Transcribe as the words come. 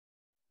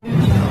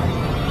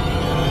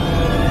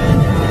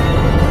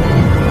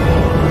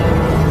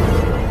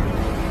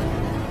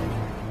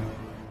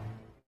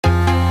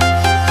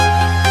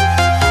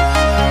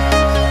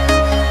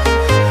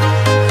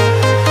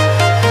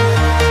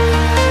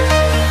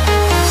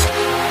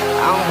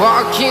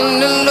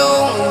walking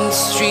alone, the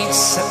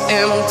streets are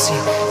empty.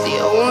 The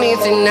only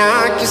thing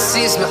I can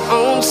see is my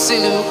own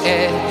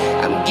silhouette.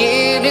 I'm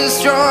getting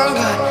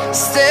stronger,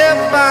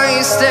 step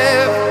by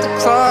step. The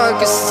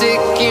clock is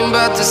ticking,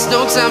 but there's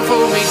no time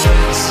for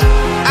regrets.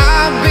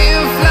 I've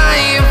been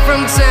flying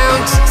from town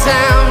to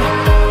town,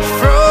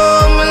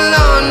 from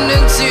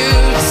London to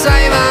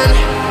Taiwan.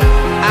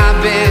 I've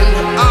been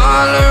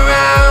all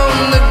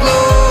around the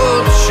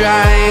globe,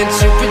 trying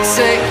to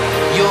protect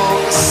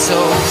your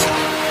soul.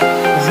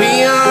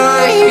 We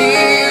are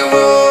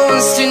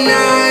heroes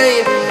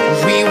tonight.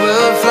 We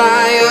will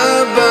fly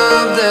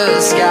above the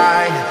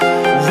sky.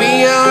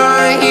 We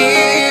are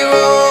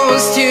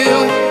heroes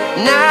tonight.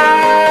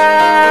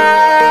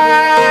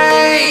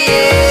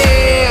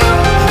 Yeah.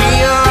 We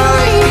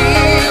are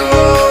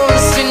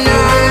heroes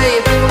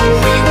tonight.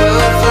 We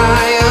will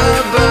fly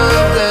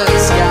above the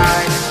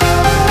sky.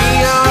 We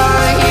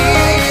are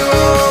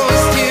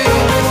heroes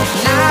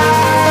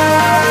tonight.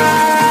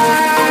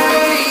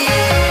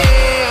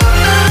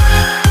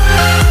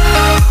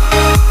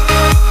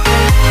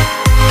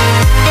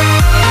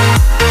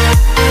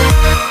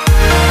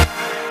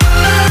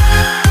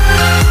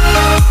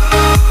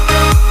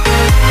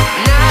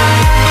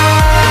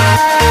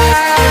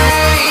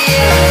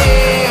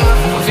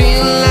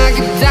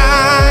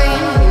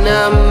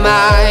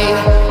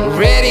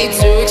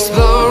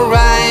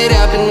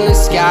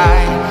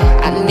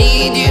 I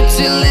need you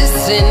to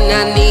listen,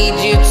 I need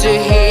you to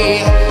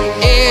hear,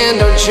 and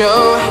don't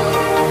show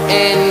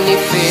any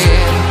fear.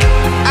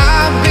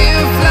 I've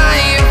been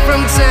flying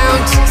from town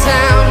to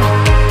town,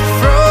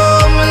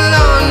 from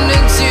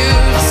London to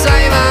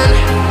Taiwan.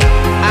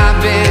 I've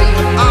been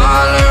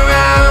all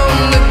around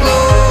the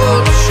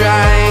globe,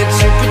 trying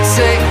to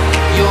protect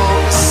your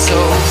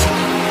soul.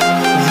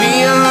 We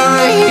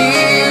are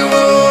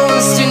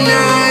heroes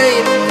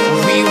tonight.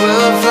 We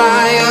will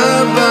fly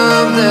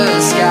above the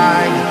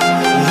sky.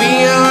 We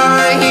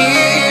are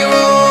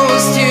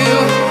heroes tonight.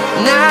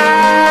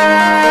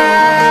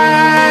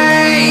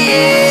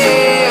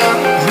 Yeah.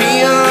 We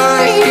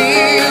are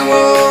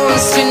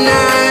heroes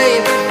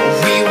tonight.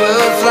 We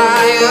will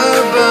fly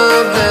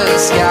above the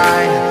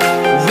sky.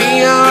 We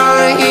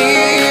are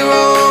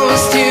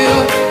heroes tonight.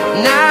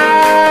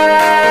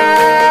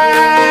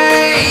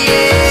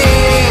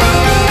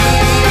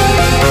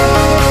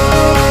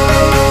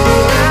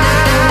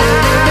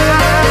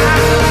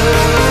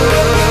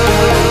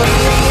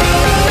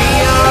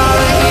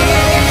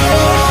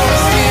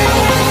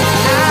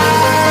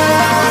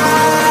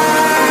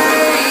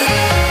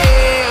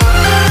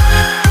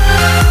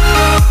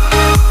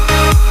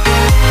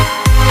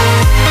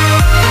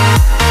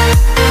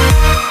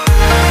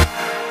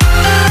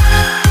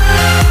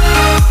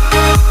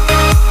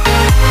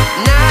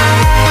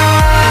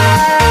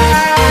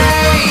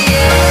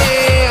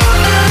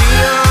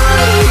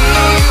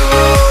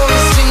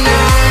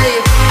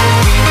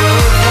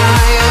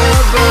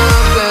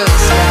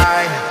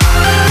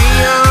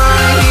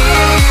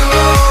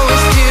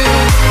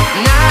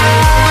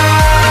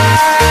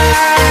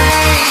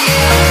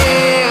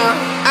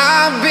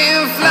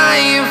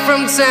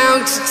 From town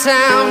to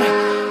town,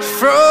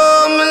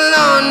 from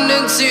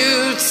London to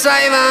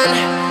Taiwan.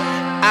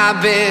 I've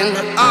been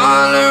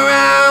all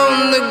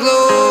around the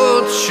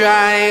globe,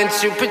 trying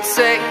to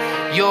protect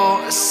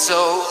your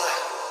soul.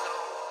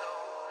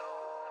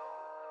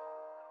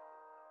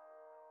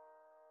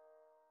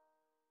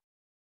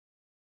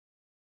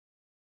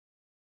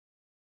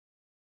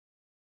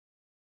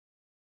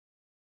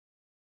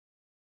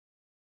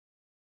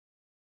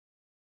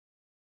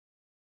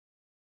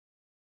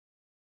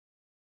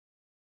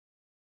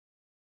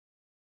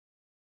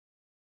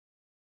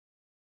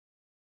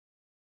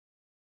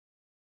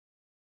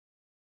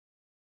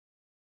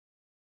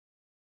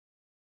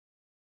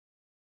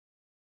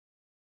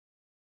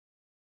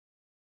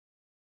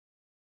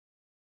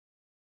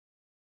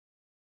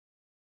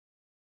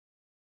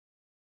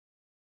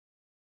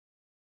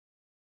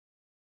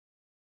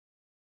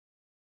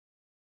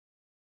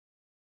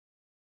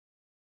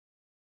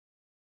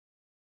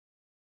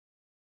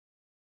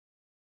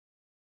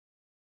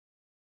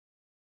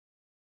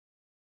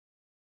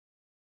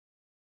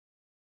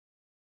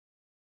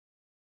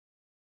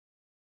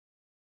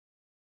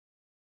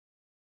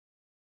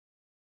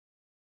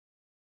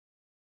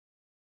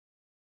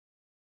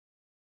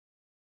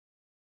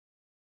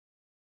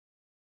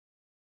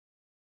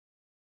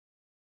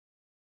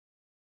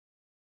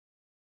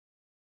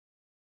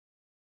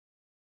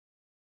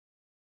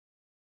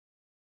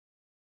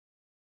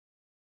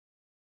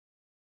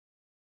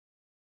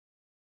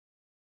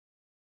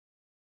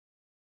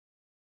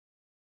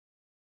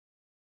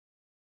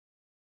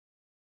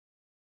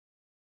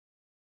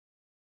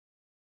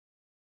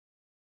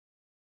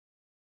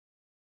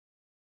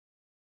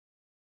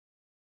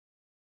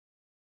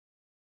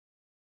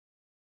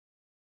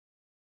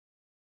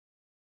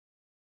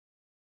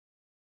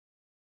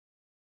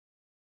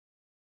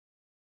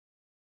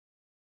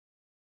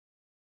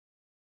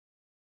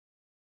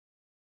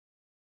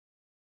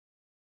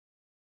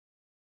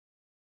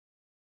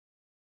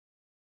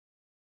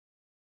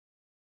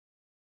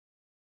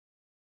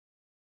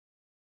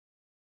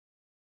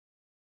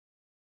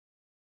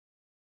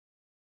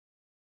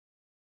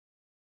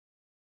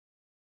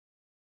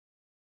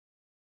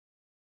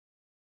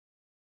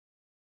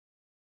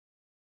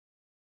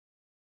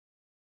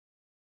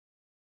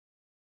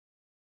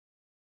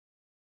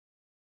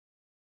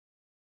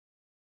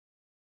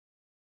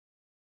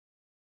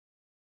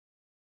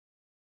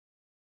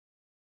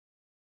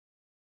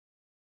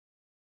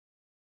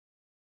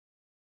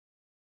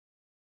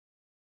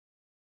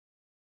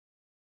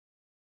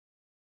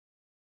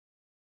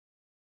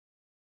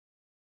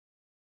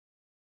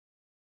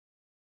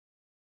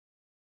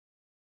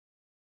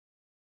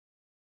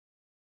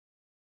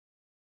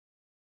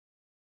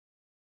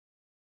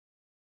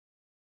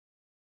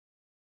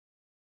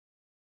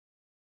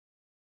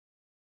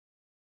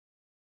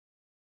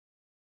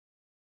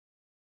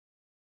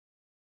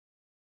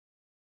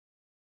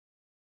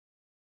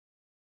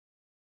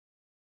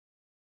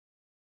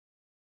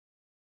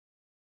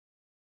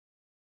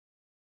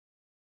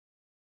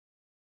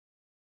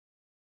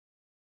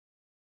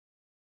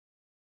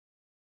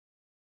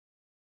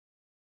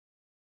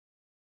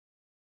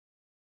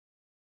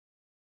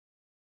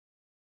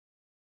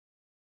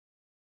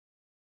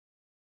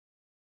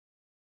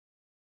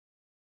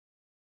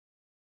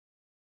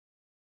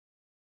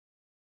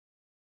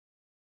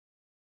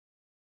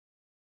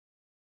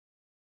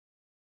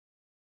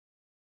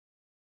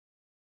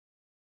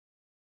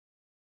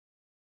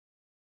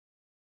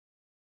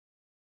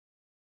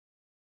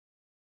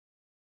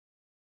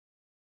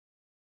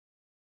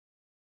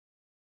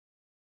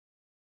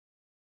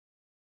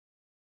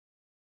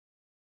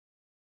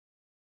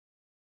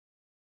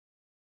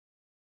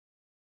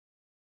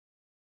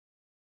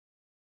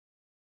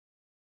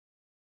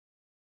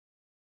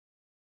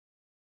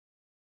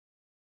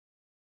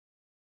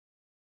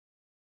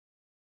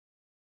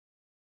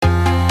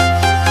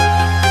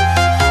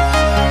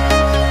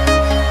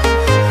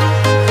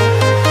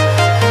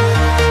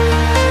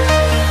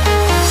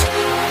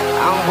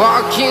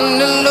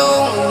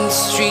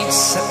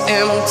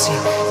 empty.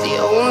 The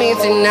only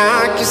thing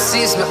I can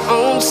see is my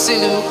own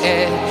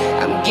silhouette.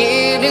 I'm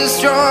getting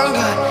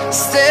stronger,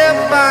 step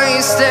by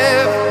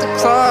step. The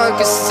clock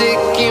is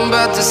ticking,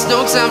 but there's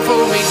no time for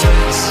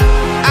regrets.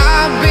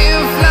 I've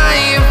been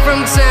flying from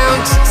town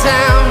to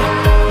town,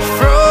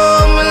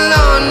 from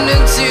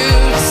London to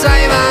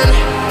Taiwan.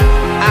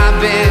 I've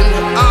been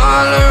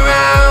all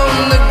around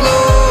the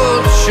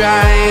globe,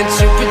 trying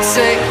to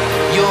protect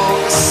your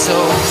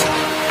soul.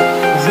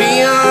 We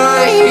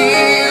are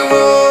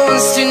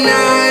heroes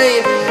tonight.